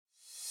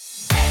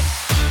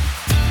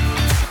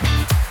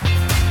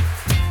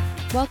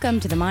Welcome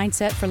to the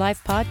Mindset for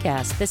Life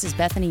podcast. This is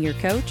Bethany, your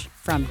coach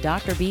from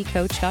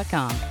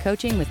drbcoach.com,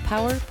 coaching with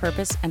power,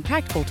 purpose, and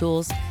practical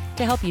tools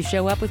to help you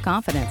show up with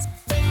confidence.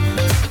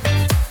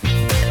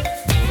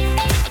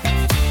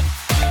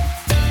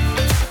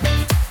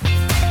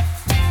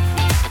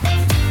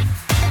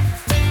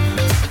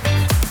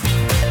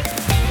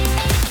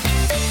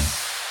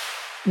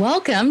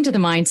 Welcome to the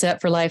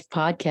Mindset for Life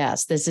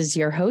podcast. This is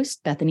your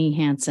host, Bethany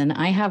Hansen.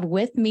 I have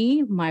with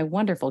me my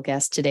wonderful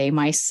guest today,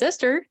 my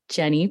sister,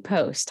 Jennie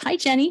Post. Hi,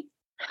 Jennie.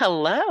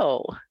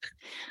 Hello.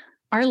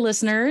 Our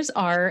listeners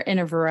are in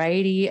a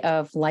variety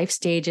of life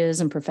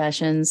stages and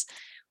professions.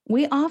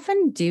 We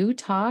often do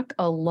talk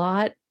a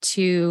lot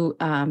to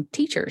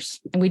teachers,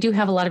 and we do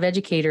have a lot of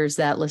educators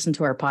that listen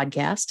to our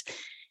podcast.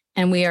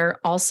 And we are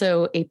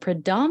also a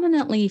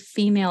predominantly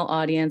female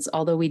audience,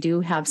 although we do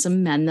have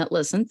some men that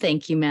listen.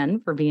 Thank you, men,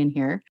 for being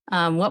here.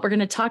 What we're going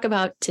to talk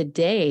about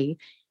today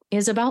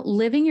is about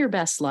living your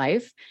best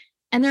life.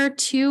 And there are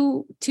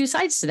two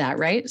sides to that,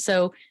 right?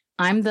 So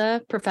I'm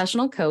the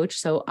professional coach,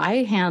 so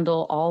I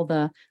handle all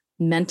the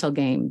mental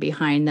game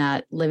behind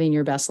that living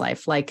your best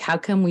life. Like, how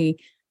can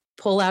we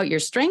pull out your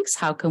strengths?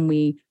 How can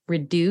we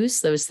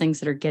reduce those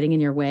things that are getting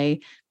in your way?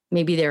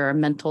 Maybe there are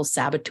mental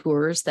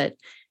saboteurs that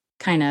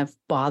kind of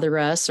bother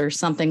us or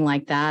something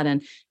like that.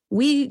 And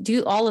we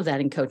do all of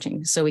that in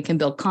coaching so we can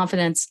build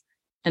confidence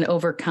and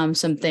overcome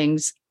some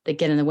things that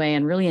get in the way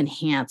and really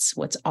enhance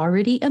what's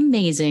already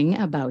amazing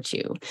about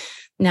you.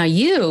 Now,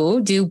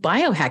 you do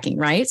biohacking,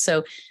 right?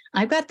 So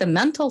I've got the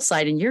mental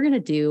side and you're going to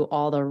do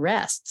all the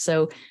rest.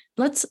 So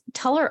let's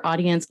tell our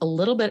audience a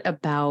little bit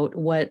about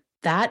what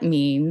that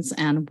means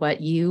and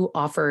what you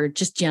offer,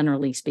 just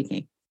generally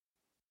speaking.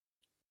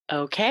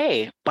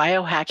 Okay.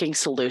 Biohacking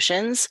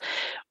solutions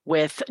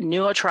with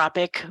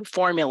nootropic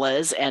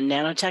formulas and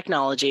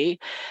nanotechnology.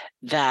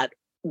 That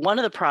one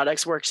of the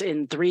products works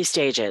in 3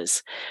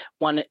 stages.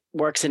 One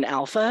works in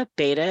alpha,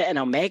 beta, and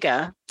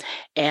omega.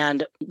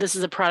 And this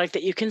is a product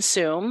that you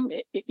consume,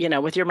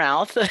 with your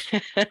mouth.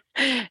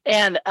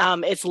 And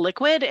it's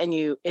liquid, and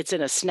it's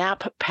in a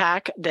snap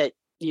pack that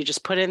you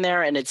just put in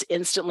there, and it's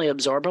instantly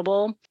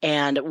absorbable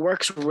and it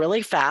works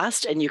really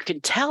fast. And you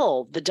can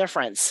tell the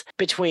difference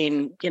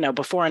between,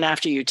 before and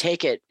after you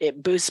take it.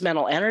 It boosts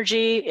mental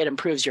energy. It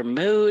improves your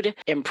mood,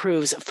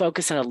 improves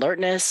focus and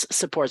alertness,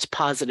 supports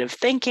positive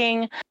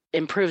thinking,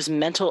 improves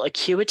mental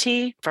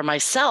acuity. For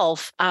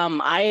myself,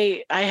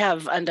 I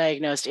have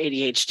undiagnosed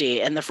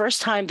ADHD. And the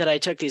first time that I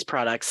took these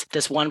products,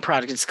 this one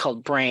product is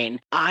called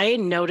Brain, I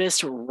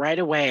noticed right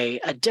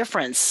away a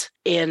difference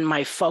in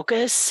my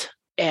focus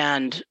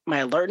and my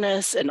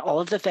alertness and all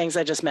of the things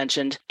I just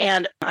mentioned.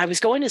 And I was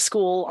going to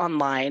school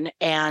online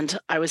and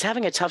I was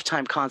having a tough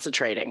time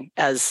concentrating,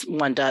 as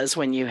one does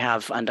when you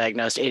have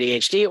undiagnosed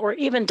ADHD or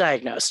even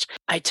diagnosed.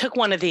 I took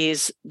one of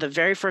these the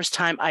very first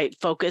time. I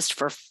focused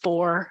for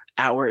 4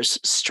 hours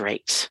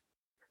straight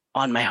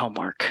on my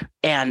homework.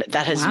 And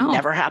that has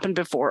never happened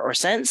before or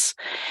since.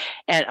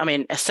 And I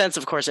mean, since,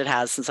 of course, it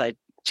has, since I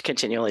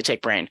continually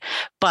take Brain.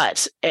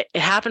 But it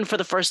happened for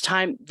the first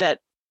time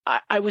that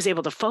I was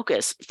able to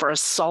focus for a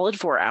solid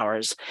 4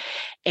 hours,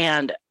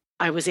 and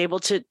I was able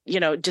to,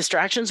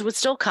 distractions would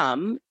still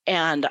come,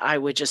 and I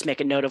would just make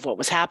a note of what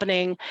was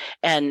happening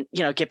and,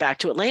 get back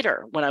to it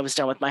later when I was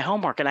done with my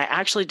homework. And I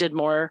actually did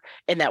more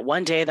in that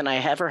one day than I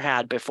ever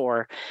had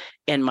before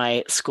in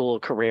my school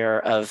career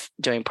of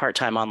doing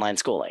part-time online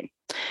schooling.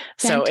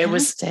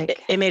 Fantastic.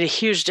 So it made a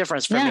huge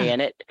difference for me.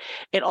 And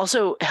it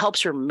also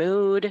helps your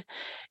mood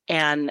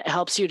and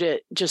helps you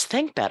to just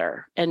think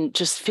better and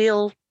just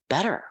feel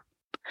better.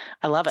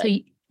 I love it. So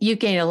you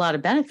gain a lot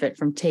of benefit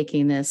from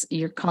taking this.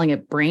 You're calling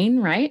it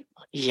Brain, right?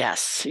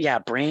 Yes. Yeah.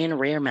 Brain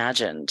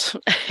reimagined.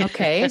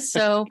 Okay.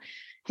 So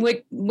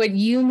what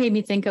you made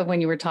me think of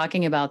when you were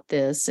talking about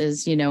this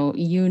is, your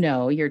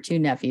 2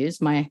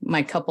 nephews,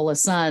 my couple of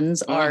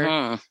sons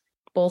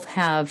both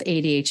have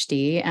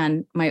ADHD.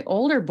 And my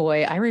older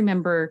boy, I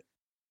remember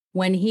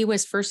when he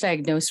was first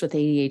diagnosed with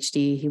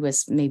ADHD, he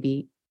was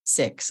maybe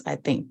 6, I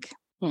think,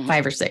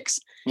 5 or 6.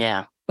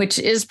 Yeah. Which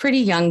is pretty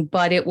young,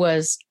 but it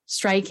was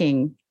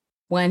striking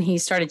when he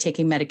started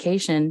taking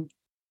medication.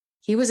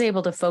 He was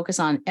able to focus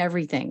on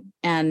everything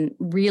and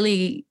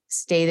really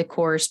stay the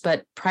course.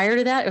 But prior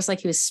to that, it was like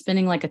he was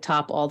spinning like a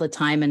top all the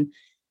time. And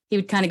he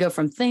would kind of go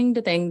from thing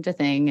to thing to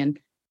thing. And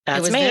it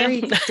was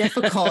very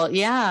difficult.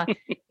 Yeah.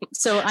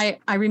 So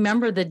I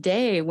remember the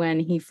day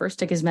when he first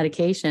took his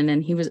medication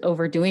and he was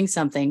overdoing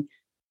something.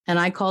 And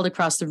I called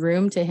across the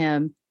room to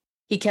him.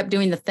 He kept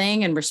doing the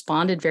thing and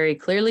responded very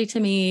clearly to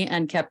me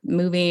and kept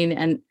moving.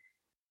 And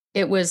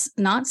it was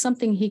not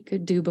something he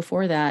could do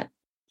before that.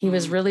 He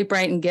was really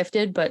bright and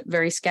gifted, but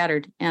very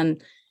scattered.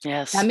 And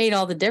that made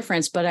all the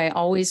difference. But I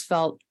always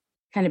felt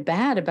kind of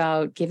bad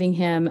about giving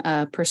him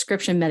a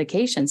prescription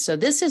medication. So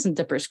this isn't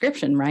a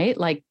prescription, right?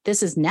 Like,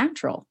 this is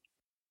natural.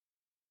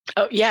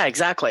 Oh, yeah,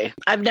 exactly.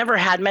 I've never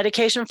had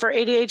medication for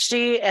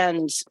ADHD,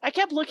 and I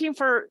kept looking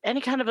for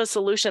any kind of a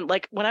solution.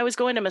 Like when I was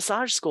going to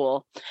massage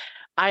school,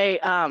 I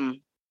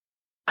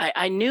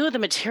I knew the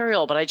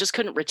material, but I just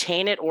couldn't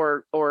retain it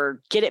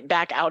or get it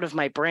back out of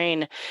my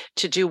brain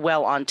to do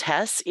well on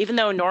tests. Even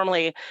though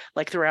normally,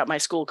 like throughout my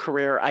school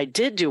career, I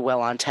did do well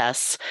on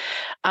tests.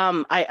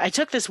 I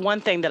took this one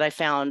thing that I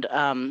found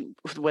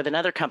with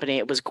another company.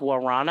 It was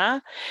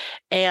guarana,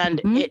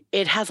 and Mhm.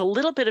 it has a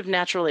little bit of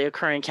naturally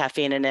occurring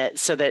caffeine in it,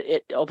 so that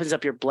it opens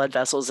up your blood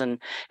vessels and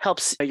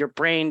helps your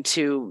brain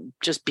to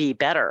just be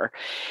better.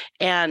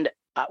 And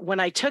when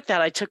I took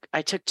that, I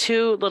took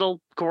two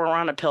little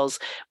guarana pills.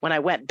 When I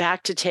went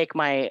back to take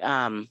my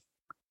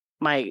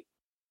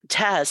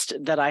test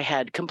that I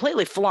had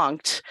completely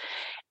flunked,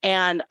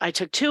 and I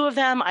took two of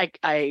them.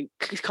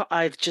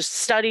 I've just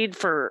studied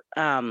for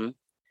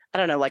I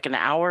don't know, like an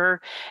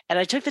hour, and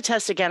I took the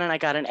test again, and I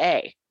got an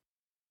A.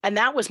 And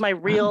that was my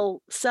Wow.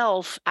 real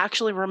self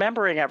actually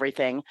remembering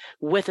everything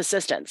with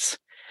assistance.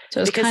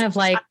 So it's Because kind of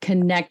like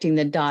connecting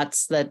the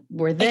dots that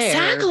were there,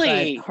 but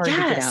exactly, hard to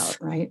get out, yes.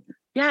 right?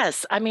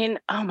 Yes. I mean,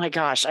 oh my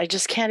gosh, I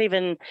can't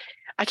even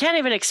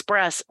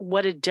express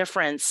what a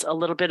difference a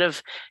little bit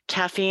of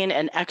caffeine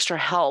and extra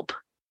help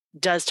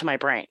does to my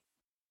brain.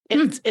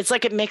 Hmm. It's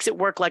like it makes it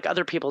work like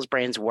other people's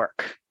brains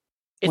work.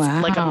 It's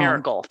like a Wow.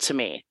 miracle to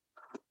me,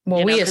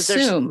 Well, we because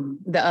there's, assume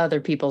the other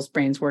people's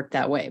brains work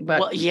that way, but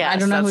well, I don't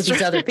yes, know who that's true.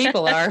 these other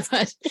people are,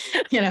 but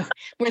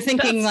we're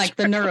thinking That's like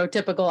the true.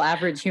 neurotypical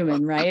average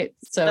human, right?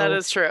 That So,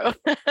 is true.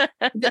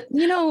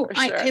 For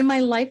I sure. in my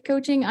life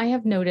coaching, I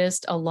have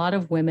noticed a lot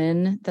of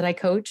women that I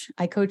coach.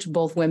 I coach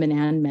both women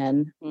and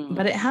men,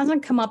 but Mm, it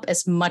hasn't come up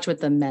as much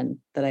with the men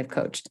that I've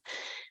coached.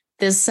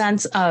 This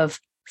sense of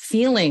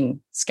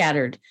feeling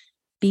scattered,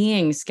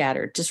 being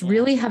scattered, just yeah.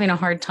 really having a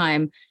hard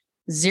time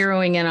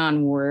zeroing in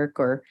on work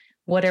or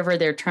whatever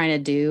they're trying to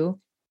do.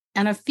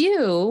 And a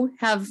few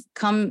have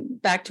come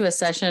back to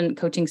a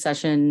coaching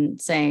session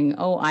saying,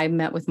 oh, I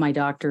met with my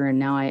doctor and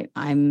now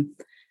I'm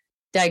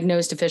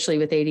diagnosed officially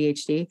with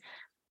ADHD.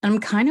 I'm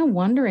kind of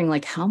wondering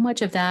like how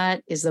much of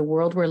that is the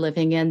world we're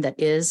living in that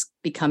is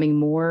becoming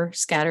more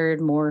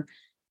scattered, more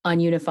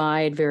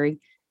ununified, very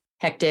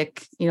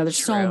hectic.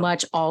 There's so True.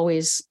 much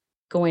always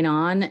going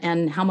on,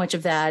 and how much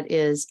of that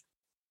is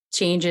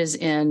changes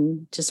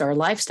in just our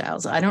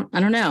lifestyles. I don't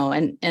know.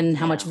 And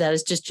how much Yeah, of that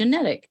is just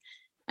genetic.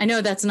 I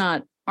know that's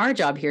not our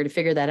job here to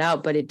figure that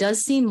out, but it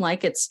does seem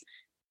like it's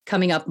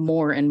coming up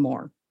more and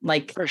more.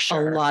 Like for a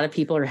sure. lot of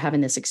people are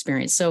having this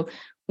experience. So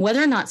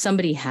whether or not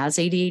somebody has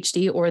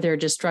ADHD or they're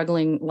just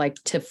struggling like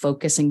to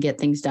focus and get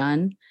things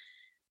done,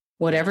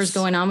 whatever's Yes.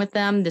 going on with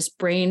them, this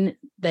brain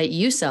that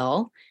you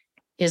sell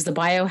is the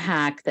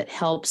biohack that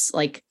helps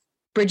like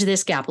bridge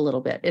this gap a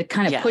little bit. It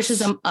kind of pushes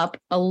Yes. them up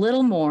a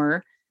little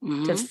more to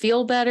Hmm.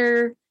 feel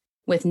better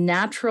with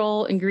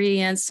natural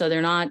ingredients. So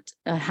they're not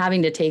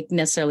having to take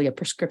necessarily a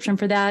prescription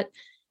for that,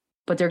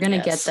 but they're going to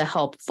get Yes. the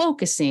help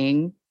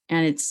focusing,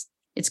 and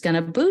it's going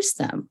to boost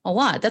them a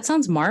lot. That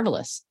sounds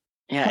marvelous.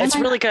 Yeah, Why am it's I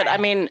really not good. I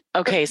trying mean,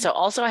 that? okay, so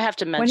also I have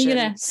to When are you mention,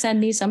 going to send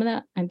me some of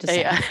that? I'm just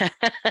saying. yeah,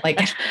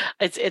 Like,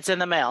 it's in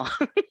the mail.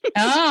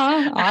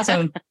 oh,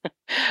 awesome.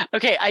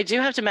 Okay, I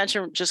do have to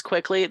mention just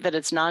quickly that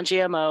it's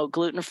non-GMO,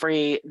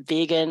 gluten-free,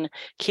 vegan,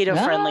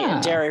 keto-friendly, and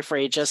Ah,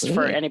 dairy-free, just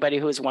for sweet. anybody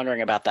who's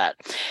wondering about that.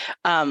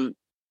 Um,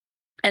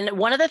 And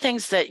one of the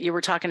things that you were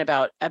talking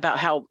about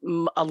how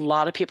a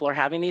lot of people are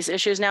having these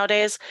issues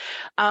nowadays,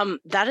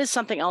 that is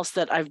something else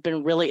that I've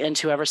been really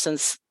into ever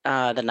since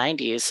the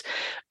 90s,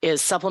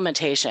 is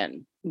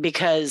supplementation,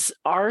 because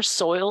our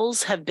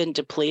soils have been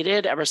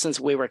depleted ever since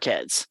we were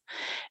kids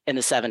in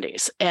the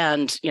 70s.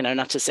 And,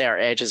 not to say our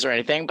ages or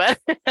anything, but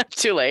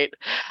too late.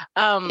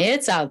 Um,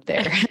 It's out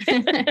there.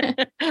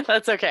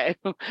 That's okay.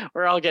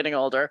 We're all getting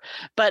older.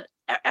 But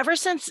ever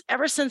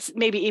since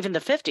maybe even the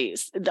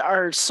 50s,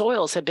 our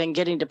soils have been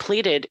getting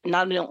depleted,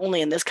 not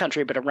only in this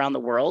country, but around the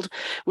world.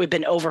 We've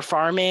been over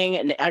farming,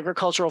 and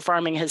agricultural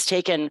farming has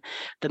taken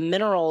the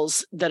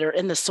minerals that are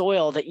in the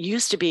soil that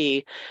used to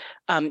be,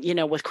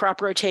 with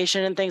crop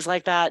rotation and things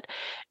like that.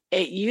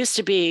 It used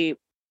to be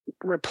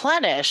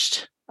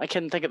replenished. I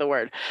couldn't think of the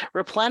word,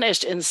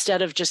 replenished,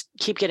 instead of just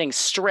keep getting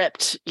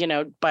stripped,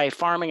 by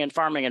farming and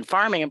farming and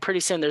farming. And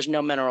pretty soon there's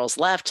no minerals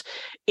left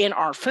in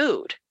our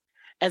food.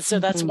 And so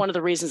that's Mhm. one of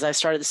the reasons I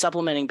started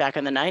supplementing back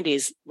in the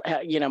 90s,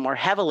 more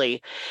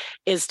heavily,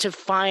 is to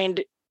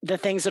find the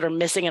things that are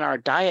missing in our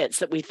diets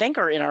that we think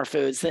are in our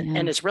foods, Yeah.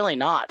 and it's really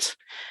not.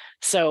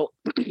 So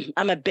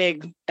I'm a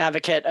big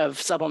advocate of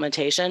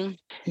supplementation.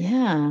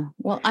 Yeah.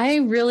 Well, I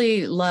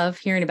really love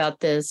hearing about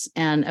this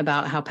and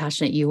about how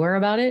passionate you are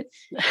about it.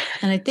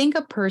 And I think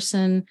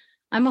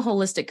I'm a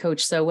holistic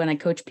coach. So when I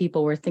coach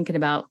people, we're thinking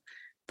about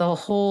the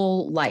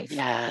whole life.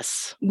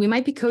 Yes. We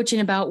might be coaching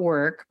about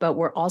work, but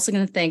we're also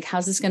going to think,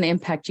 how's this going to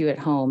impact you at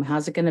home?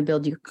 How's it going to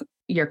build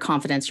your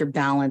confidence, your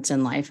balance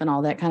in life, and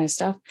all that kind of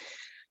stuff?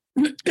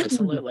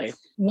 Absolutely.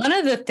 One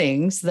of the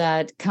things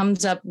that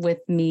comes up with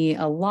me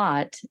a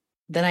lot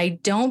that I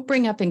don't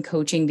bring up in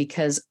coaching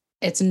because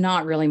it's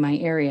not really my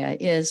area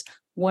is,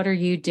 what are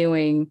you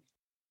doing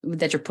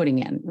that you're putting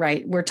in,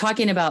 right? We're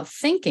talking about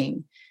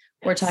thinking,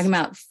 we're talking Yes.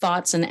 about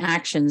thoughts and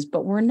actions,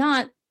 but we're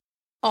not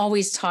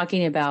always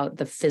talking about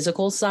the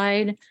physical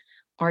side.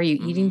 Are you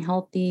eating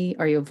healthy?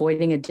 Are you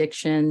avoiding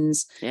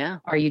addictions? Yeah.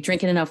 Are you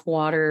drinking enough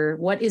water?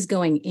 What is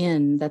going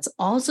in that's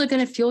also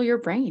going to fuel your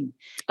brain?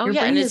 Oh, Your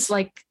yeah. brain And is it's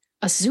like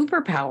a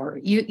superpower.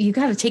 You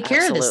got to take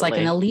care of this like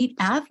an absolutely. elite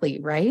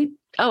athlete, right?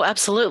 Oh,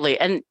 absolutely.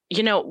 And,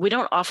 we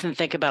don't often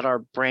think about our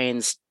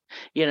brains,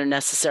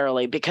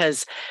 necessarily,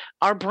 because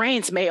our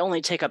brains may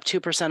only take up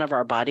 2% of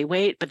our body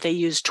weight, but they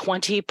use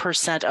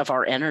 20% of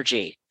our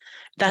energy.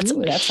 That's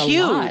Ooh, that's a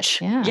lot. huge.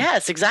 Yeah.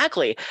 Yes,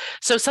 exactly.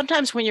 So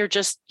sometimes when you're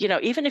just,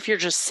 even if you're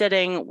just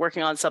sitting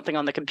working on something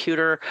on the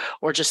computer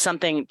or just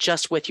something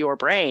just with your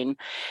brain,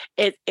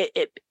 it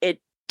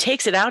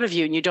takes it out of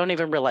you and you don't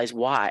even realize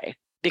why,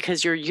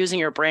 because you're using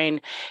your brain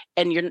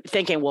and you're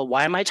thinking, well,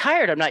 why am I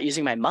tired? I'm not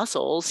using my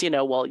muscles.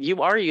 Well,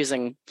 you are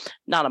using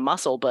not a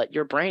muscle, but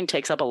your brain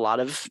takes up a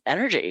lot of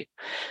energy.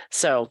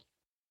 So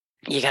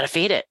you got to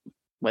feed it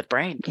with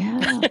brain.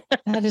 Yeah,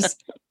 that is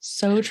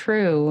so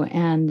true.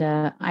 And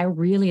I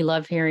really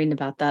love hearing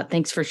about that.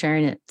 Thanks for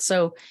sharing it.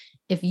 So,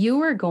 if you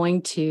were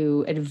going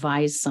to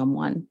advise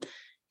someone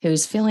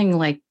who's feeling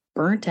like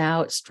burnt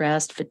out,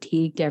 stressed,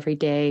 fatigued every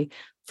day,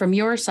 from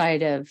your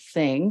side of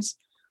things,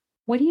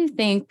 what do you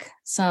think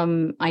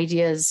some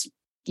ideas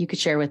you could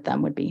share with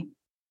them would be?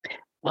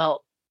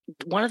 Well,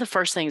 one of the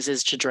first things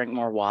is to drink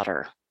more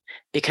water,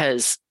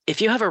 because if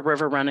you have a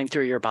river running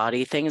through your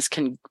body, things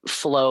can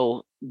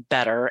flow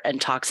better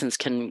and toxins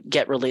can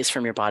get released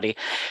from your body.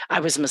 I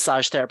was a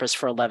massage therapist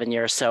for 11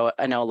 years, so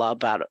I know a lot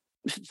about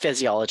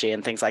physiology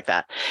and things like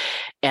that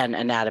and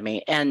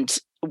anatomy. And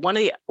one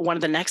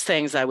of the next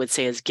things I would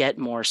say is get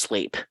more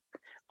sleep.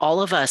 All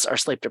of us are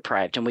sleep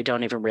deprived and we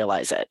don't even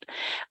realize it.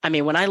 I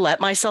mean, when I let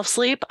myself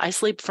sleep, I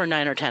sleep for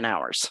 9 or 10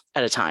 hours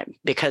at a time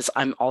because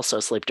I'm also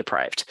sleep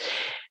deprived.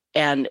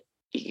 And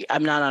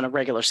I'm not on a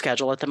regular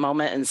schedule at the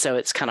moment. And so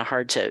it's kind of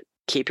hard to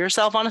keep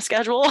yourself on a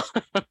schedule.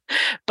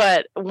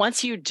 But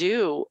once you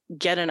do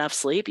get enough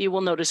sleep, you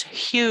will notice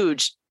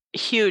huge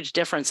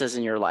differences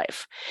in your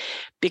life.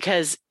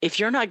 Because if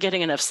you're not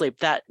getting enough sleep,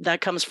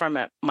 that comes from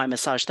my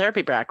massage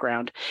therapy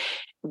background.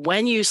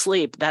 When you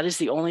sleep, that is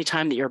the only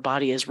time that your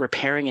body is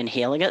repairing and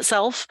healing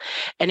itself.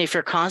 And if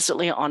you're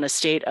constantly on a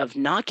state of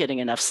not getting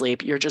enough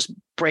sleep, you're just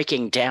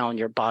breaking down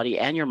your body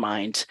and your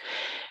mind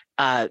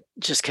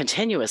just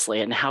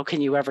continuously. And how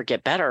can you ever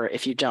get better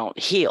if you don't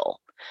heal?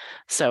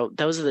 So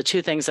those are the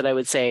two things that I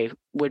would say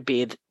would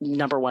be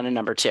number one and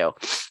number two.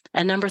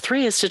 And number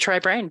three is to try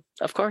brain,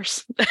 of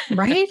course.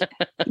 Right?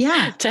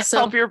 Yeah. To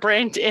help your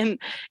brain in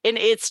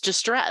its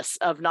distress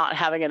of not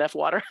having enough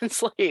water and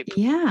sleep.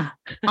 Yeah.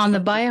 On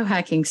the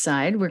biohacking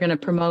side, we're going to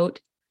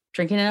promote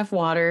drinking enough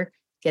water,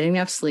 getting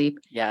enough sleep,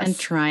 and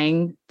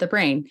trying the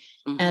brain.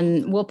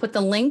 And we'll put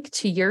the link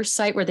to your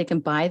site where they can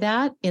buy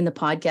that in the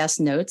podcast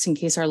notes in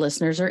case our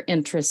listeners are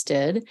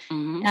interested.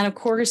 And of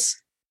course,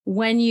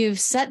 when you've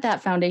set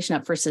that foundation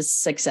up for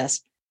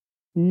success,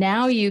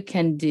 now you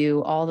can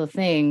do all the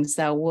things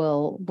that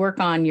will work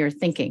on your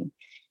thinking.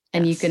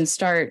 And you can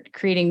start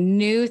creating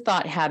new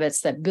thought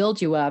habits that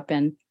build you up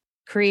and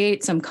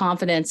create some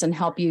confidence and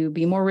help you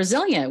be more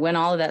resilient when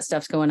all of that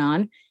stuff's going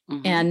on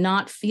and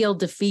not feel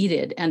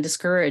defeated and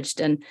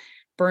discouraged and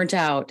burnt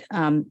out.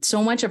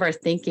 So much of our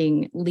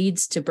thinking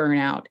leads to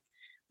burnout.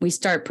 We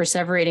start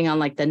perseverating on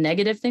like the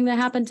negative thing that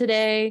happened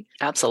today.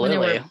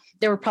 Absolutely.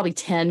 There were probably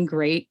 10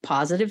 great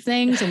positive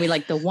things. And we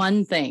like the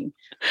one thing,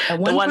 the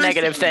one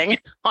negative thing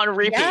on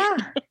repeat.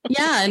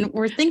 Yeah. And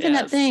we're thinking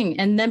that thing.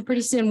 And then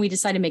pretty soon we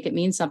decide to make it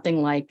mean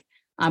something like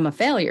I'm a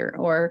failure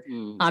or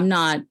I'm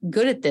not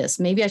good at this.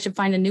 Maybe I should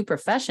find a new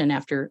profession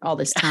after all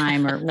this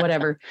time or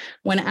whatever.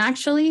 When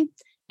actually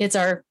it's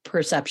our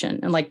perception.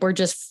 And like, we're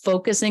just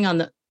focusing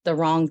on the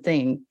wrong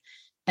thing.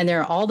 And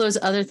there are all those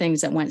other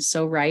things that went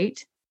so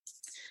right.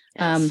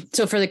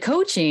 So for the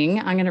coaching,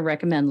 I'm going to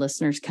recommend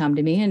listeners come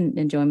to me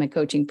and join my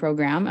coaching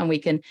program, and we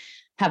can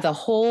have the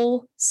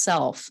whole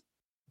self.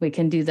 We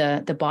can do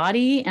the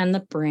body and the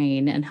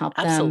brain and help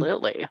them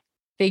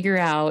figure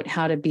out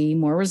how to be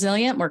more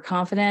resilient, more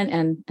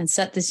confident, and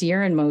set this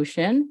year in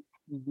motion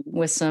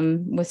with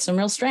some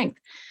real strength.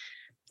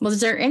 Well,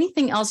 is there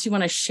anything else you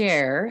want to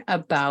share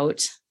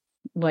about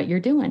what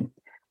you're doing?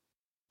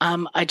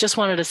 I just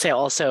wanted to say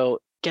also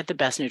get the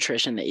best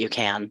nutrition that you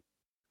can.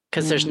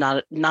 Because there's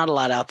not a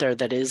lot out there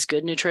that is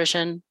good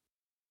nutrition.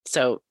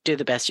 So do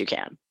the best you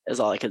can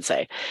is all I can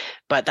say.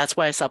 But that's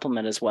why I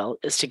supplement as well,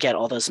 is to get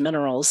all those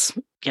minerals,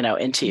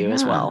 into you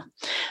as well.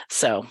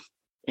 So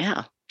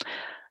yeah,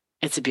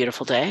 it's a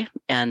beautiful day.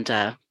 And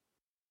I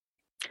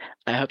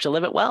hope to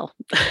live it well.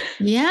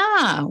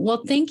 Yeah.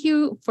 Well, thank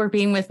you for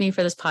being with me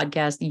for this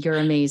podcast. You're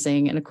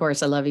amazing. And of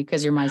course, I love you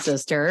because you're my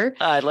sister.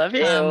 I love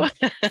you. So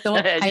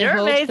you're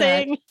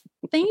amazing.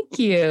 Thank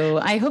you.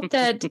 I hope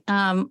that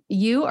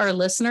you, our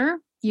listener,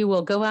 you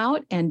will go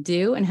out and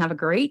do and have a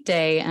great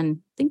day and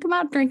think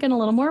about drinking a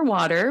little more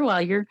water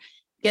while you're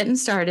getting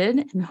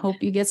started, and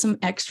hope you get some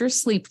extra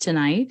sleep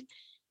tonight.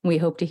 We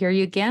hope to hear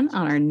you again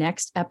on our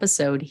next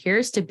episode.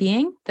 Here's to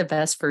being the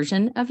best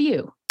version of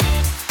you.